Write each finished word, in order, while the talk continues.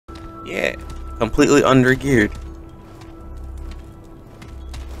Yeah, completely under-geared.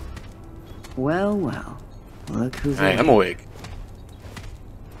 Well, well. Look who's I am awake.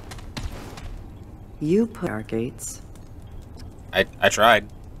 You put our gates. I tried.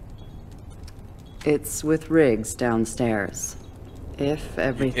 It's with Riggs downstairs. If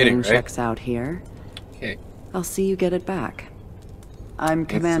everything kidding, right? checks out here, Okay. I'll see you get it back. I'm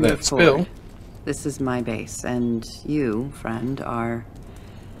Thanks for Commander that Ford. spill. This is my base, and you, friend, are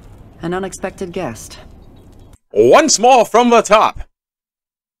an unexpected guest. Once more from the top.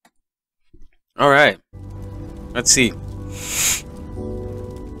 All right. Let's see.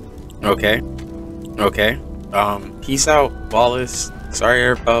 Okay. Okay. Peace out, Wallace. Sorry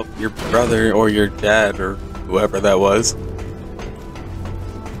about your brother or your dad or whoever that was.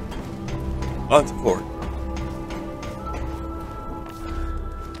 On to Ford.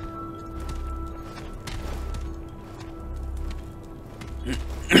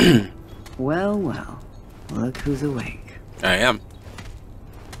 Well, well. Look who's awake. I am.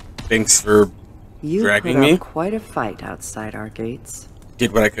 Thanks for You dragging put me. up quite a fight outside our gates.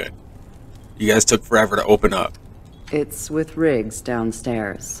 Did what I could. You guys took forever to open up. It's with Riggs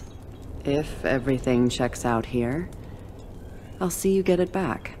downstairs. If everything checks out here, I'll see you get it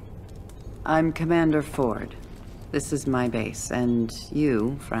back. I'm Commander Ford. This is my base, and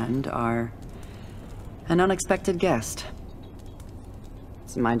you, friend, are an unexpected guest.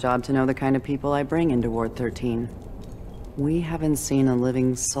 It's my job to know the kind of people I bring into Ward 13. We haven't seen a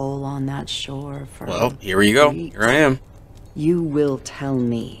living soul on that shore for Well, here we go. weeks. Here I am. You will tell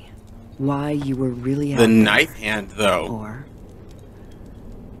me why you were really out The there, knife hand, though. or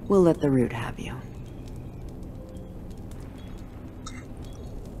we'll let the root have you.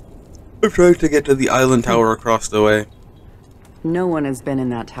 I'm trying to get to the island tower across the way. No one has been in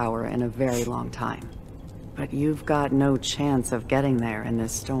that tower in a very long time. But you've got no chance of getting there in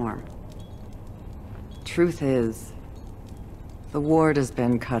this storm. Truth is, the ward has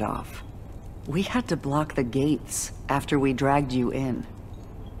been cut off. We had to block the gates after we dragged you in.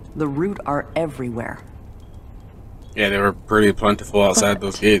 The root are everywhere. Yeah, they were pretty plentiful outside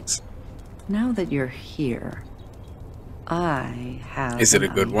those gates. Now that you're here, I have Is it a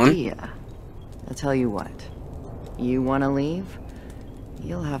an good one? idea. I'll tell you what. You want to leave?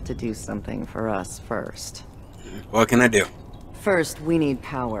 You'll have to do something for us first. What can I do? First, we need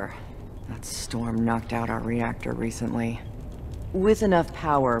power. That storm knocked out our reactor recently. With enough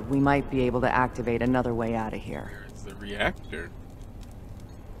power, we might be able to activate another way out of here. It's the reactor.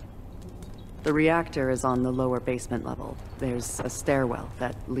 The reactor is on the lower basement level. There's a stairwell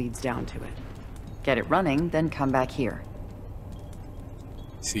that leads down to it. Get it running, then come back here.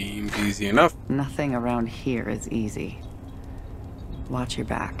 Seems easy enough. Nothing around here is easy. Watch your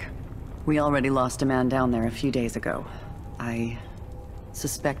back. We already lost a man down there a few days ago. I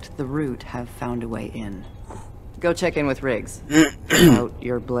suspect the root have found a way in. Go check in with Riggs. About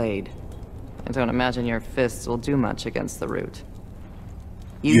your blade. I don't imagine your fists will do much against the root.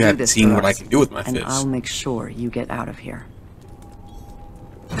 You do haven't this seen for what I us, can do with my and fists. I'll make sure you get out of here.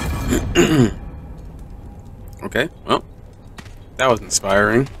 Okay, well, that was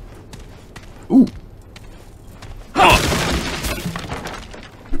inspiring. Ooh.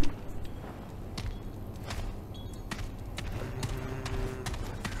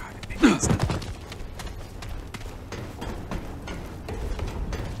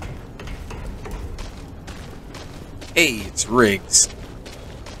 Hey, it's Riggs.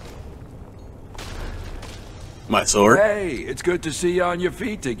 My sword. Hey, it's good to see you on your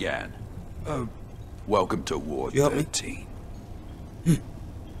feet again. Welcome to Ward You help me? 13.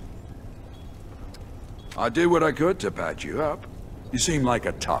 I did what I could to patch you up. You seem like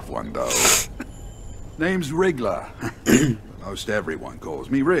a tough one, though. Name's Wriggler. Most everyone calls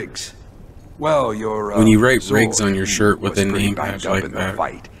me Riggs. Well, your When you write Zord Riggs on your shirt with was a pretty name banged badge up like in that. the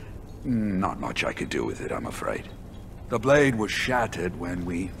fight. Not much I could do with it, I'm afraid. The blade was shattered when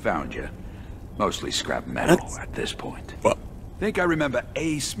we found you. Mostly scrap metal What? at this point. Well, Think I remember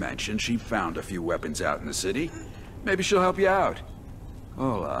Ace mentioned she found a few weapons out in the city. Maybe she'll help you out.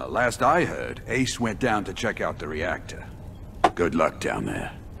 Well, last I heard, Ace went down to check out the reactor. Good luck down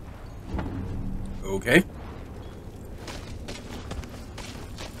there. okay.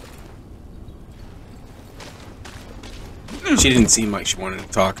 She didn't seem like she wanted to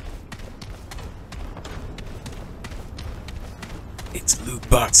talk. It's loot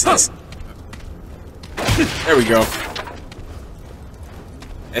boxes. There we go.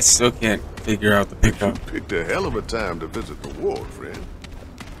 I still can't figure out the pickup. Picked a hell of a time to visit the ward, friend.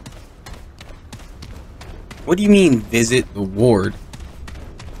 What do you mean, visit the ward?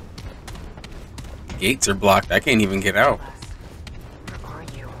 Gates are blocked. I can't even get out. Where are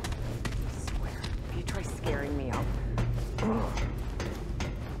you?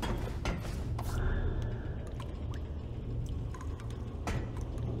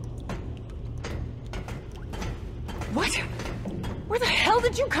 hell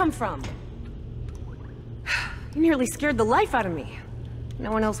did you come from? You nearly scared the life out of me.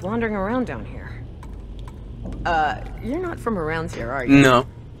 No one else wandering around down here. You're not from around here, are you? No.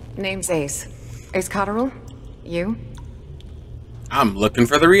 Name's Ace. Ace Cotterill? You? I'm looking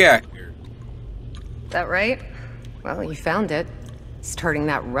for the reactor. That right? Well, you found it. Starting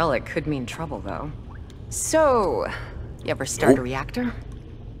that relic could mean trouble, though. So, you ever start a reactor?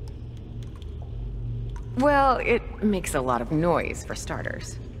 Well, it makes a lot of noise, for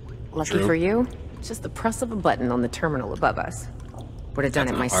starters. Lucky True. for you, it's just the press of a button on the terminal above us. Would have done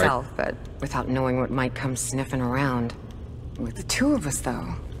That's it not hard. myself, but without knowing what might come sniffing around. With the two of us,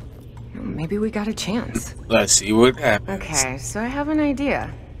 though, maybe we got a chance. Let's see what happens. Okay, so I have an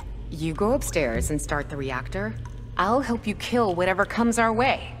idea. You go upstairs and start the reactor. I'll help you kill whatever comes our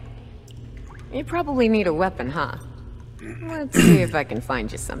way. You probably need a weapon, huh? Let's see if I can find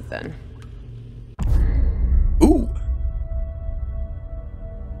you something. Ooh.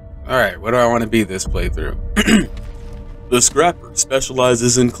 Alright, what do I want to be this playthrough? The Scrapper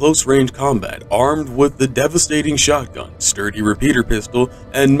specializes in close-range combat, armed with the devastating shotgun, sturdy repeater pistol,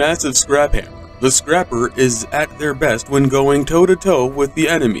 and massive scrap hammer. The Scrapper is at their best when going toe-to-toe with the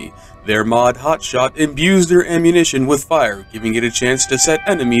enemy. Their mod Hotshot imbues their ammunition with fire, giving it a chance to set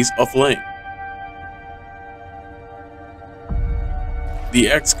enemies aflame. The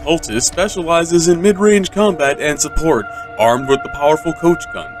ex-cultist specializes in mid-range combat and support, armed with the powerful coach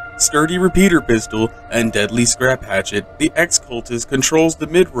gun, sturdy repeater pistol, and deadly scrap hatchet. The ex-cultist controls the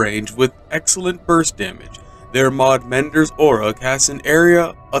mid-range with excellent burst damage. Their mod Mender's Aura casts an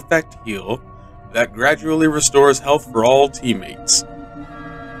area effect heal that gradually restores health for all teammates.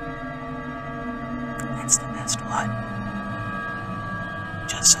 That's the best one.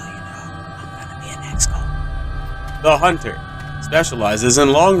 Just so you know, I'm gonna be an ex-cult. The Hunter specializes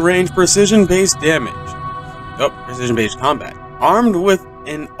in long-range precision-based damage. Precision-based combat. Armed with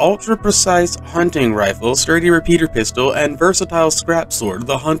an ultra-precise hunting rifle, sturdy repeater pistol, and versatile scrap sword,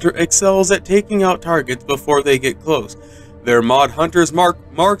 the Hunter excels at taking out targets before they get close. Their mod Hunter's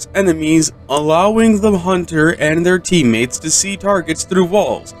marks enemies, allowing the Hunter and their teammates to see targets through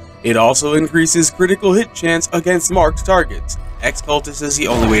walls. It also increases critical hit chance against marked targets. Ex-cultist is the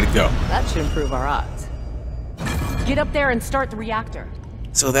only way to go. That should improve our odds. Get up there and start the reactor.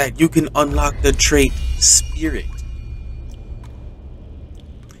 So that you can unlock the trait Spirit.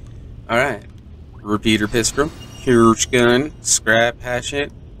 Alright. Repeater pistol, huge gun, scrap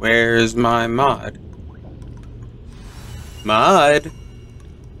hatchet. Where's my mod? Mod?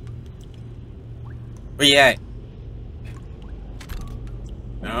 Where you at?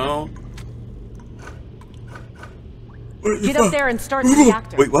 No. Get up there and start the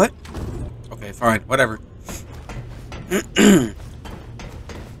reactor. Wait, what? Okay, fine, whatever.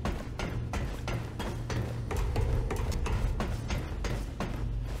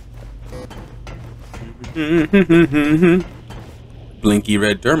 Blinky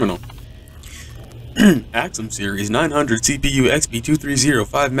red terminal. Axum Series 900 CPU XP230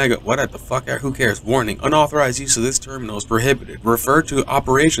 5 mega. What the fuck? Who cares? Warning: unauthorized use of this terminal is prohibited. Refer to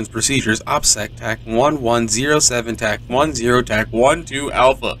operations procedures OPSEC TAC 1107 TAC 10 TAC 12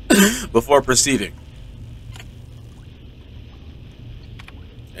 Alpha before proceeding.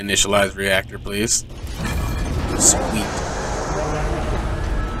 Initialize reactor, please. Sweet.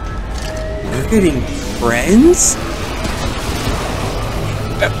 We're getting friends?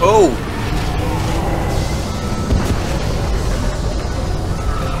 Oh!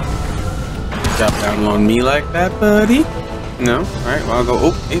 Drop down on me like that, buddy? No? Alright, well, I'll go.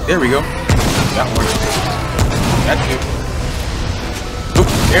 Oh, hey, there we go. Got one. Got two. Oh,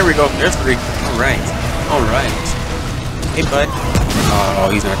 there we go. There's three. Alright. Alright. Hey, bud. Oh,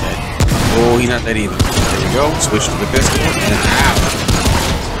 he's not dead. Oh, he's not dead either. There we go. Switch to the pistol. And ow.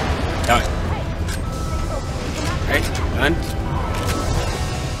 Done. Alright, done.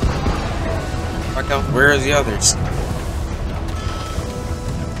 Fuck out. Where are the others?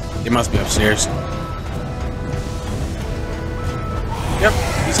 They must be upstairs. Yep,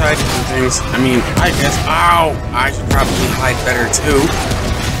 he's hiding some things. I mean, I guess. Ow! I should probably hide better too.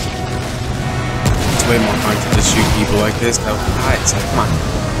 It's way more fun to just shoot people like this. They'll hide. So come on.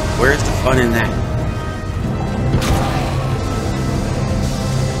 Where's the fun in that?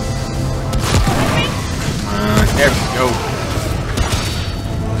 There we go.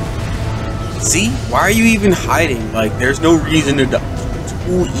 See? Why are you even hiding? Like, there's no reason to die.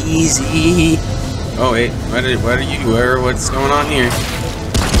 Too easy. Oh wait, what's going on here?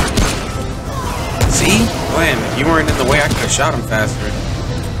 See? Wham, if you weren't in the way, I could have shot him faster.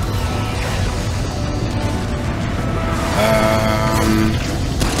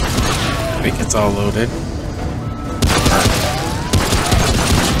 I think it's all loaded.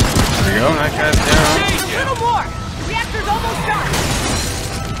 Oh, that guy's down. A little more! The reactor's almost done!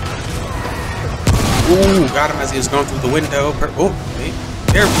 Ooh, got him as he was going through the window. Oh, wait.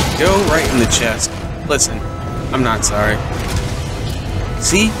 There we go, right in the chest. Listen, I'm not sorry.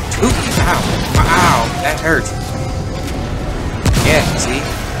 See? Ooh, ow. Ow, that hurt. Yeah, see?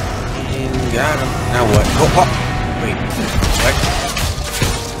 And got him. Now what? Oh, wait. What?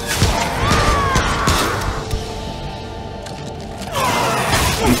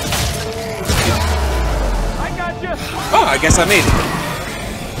 I got you. Oh, I guess I made it.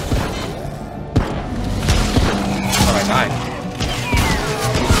 Oh, I died.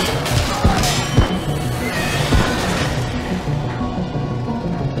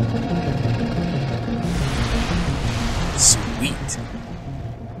 Sweet.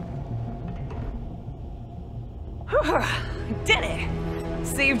 Did it!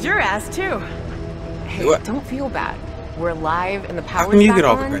 Saved your ass, too. Hey, What? don't feel bad. We're alive and the How power's come you back get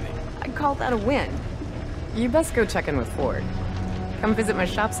all the on. credit? I'd call that a win. You best go check in with Ford. Come visit my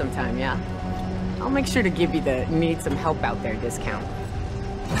shop sometime, yeah? I'll make sure to give you the need some help out there discount.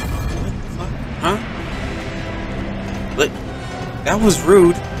 Huh? Look, that was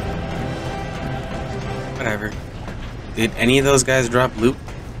rude. Whatever. Did any of those guys drop loot?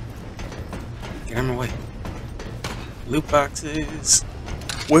 Get out of my way. Loot boxes.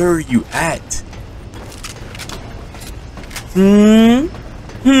 Where are you at?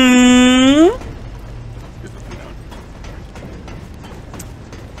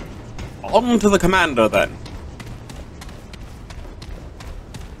 On to the commander then.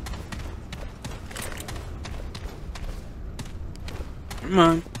 Come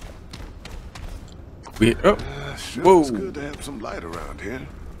on. Oh. Sure, Whoa. it's good to have some light around here.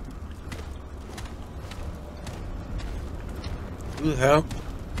 Who the hell?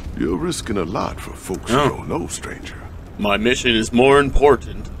 You're risking a lot for folks who Oh. don't know, stranger. My mission is more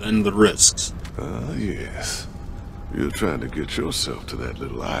important than the risks. Ah, yes. You're trying to get yourself to that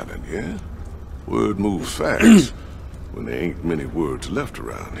little island, yeah? Word moves fast when there ain't many words left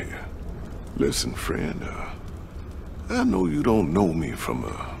around here. Listen, friend, I know you don't know me from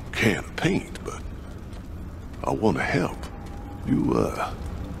a can of paint, but I want to help.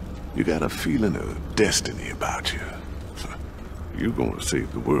 You got a feeling of destiny about you. You're going to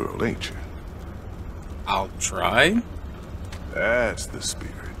save the world, ain't you? I'll try. That's the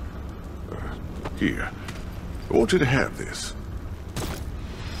spirit. Here, I want you to have this.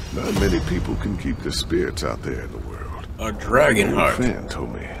 Not many people can keep the spirits out there in the world. A dragon An old heart. friend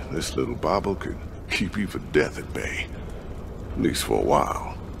told me this little bauble could keep you for death at bay. At least for a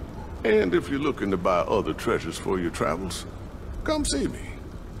while. And if you're looking to buy other treasures for your travels, come see me.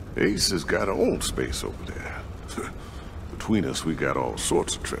 Ace has got her own space over there. Between us, we got all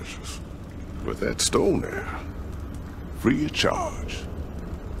sorts of treasures. With that stone there, free of charge.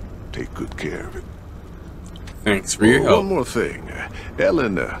 Take good care of it. Thanks for your Oh, help. one more thing.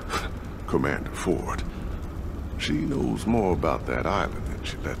 Ellen, Commander Ford, she knows more about that island than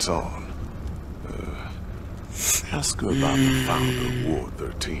she lets on. Ask her about the founder of Ward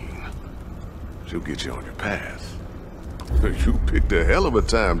 13. She'll get you on your path. You picked a hell of a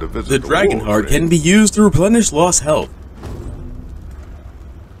time to visit The dragon ward, heart friend. can be used to replenish lost health.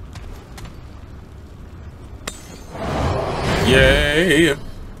 Yay!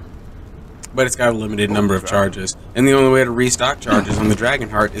 But it's got a limited number of charges, and the only way to restock charges on the dragon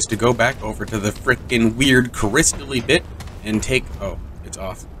heart is to go back over to the frickin' weird crystally bit and take. Oh, it's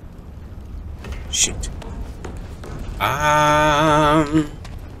off. Shit.